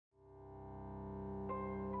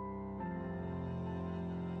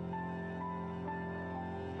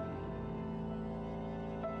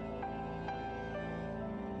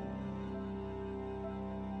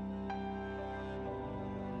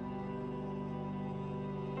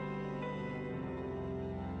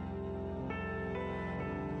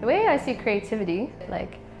The way I see creativity,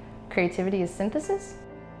 creativity is synthesis,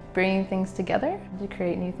 bringing things together to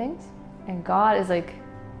create new things. And God is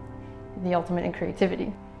the ultimate in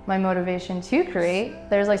creativity. My motivation to create,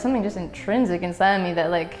 there's something just intrinsic inside of me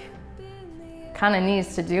that kind of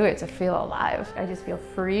needs to do it to feel alive. I just feel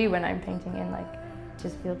free when I'm painting and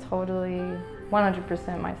just feel totally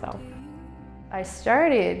 100% myself. I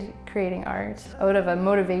started creating art out of a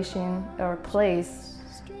motivation or place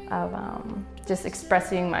of just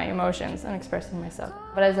expressing my emotions and expressing myself.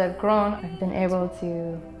 But as I've grown, I've been able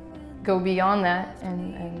to go beyond that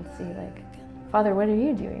and see Father, what are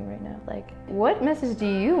you doing right now? What message do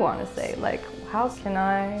you want to say? How can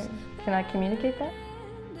I communicate that?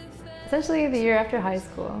 Essentially, the year after high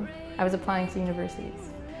school, I was applying to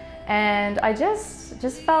universities. And I just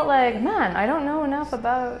felt man, I don't know enough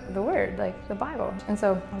about the Word, the Bible. And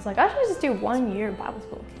so I was I should just do 1 year Bible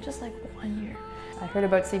school, just 1 year. I heard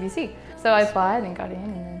about CBC. So I applied and got in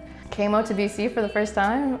and then came out to BC for the first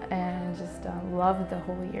time and just loved the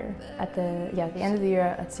whole year. At the end of the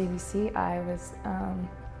year at CBC, I was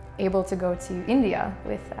able to go to India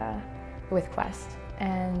with Quest,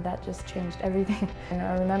 and that just changed everything. And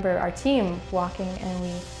I remember our team walking and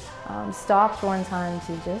we stopped one time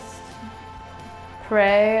to just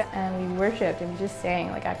pray, and we worshiped and we just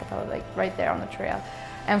sang a cappella right there on the trail.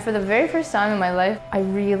 And for the very first time in my life, I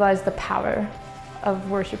realized the power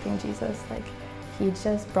of worshiping Jesus. He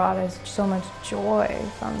just brought us so much joy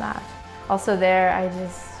from that. Also there,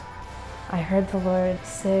 I heard the Lord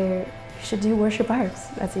say, you should do worship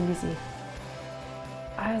arts at CBC.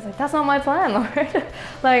 I was that's not my plan, Lord.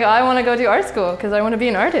 I want to go to art school because I want to be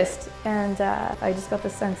an artist. And I just got the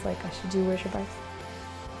sense I should do worship arts.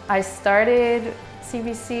 I started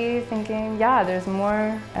CBC thinking, there's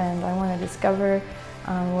more, and I want to discover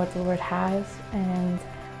what the Lord has. And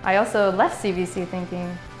I also left CBC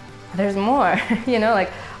thinking, there's more,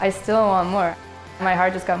 I still want more. My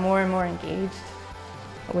heart just got more and more engaged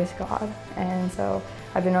with God. And so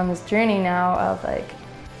I've been on this journey now of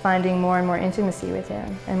finding more and more intimacy with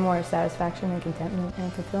Him and more satisfaction and contentment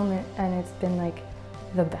and fulfillment. And it's been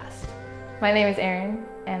the best. My name is Erin,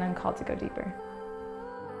 and I'm called to go deeper.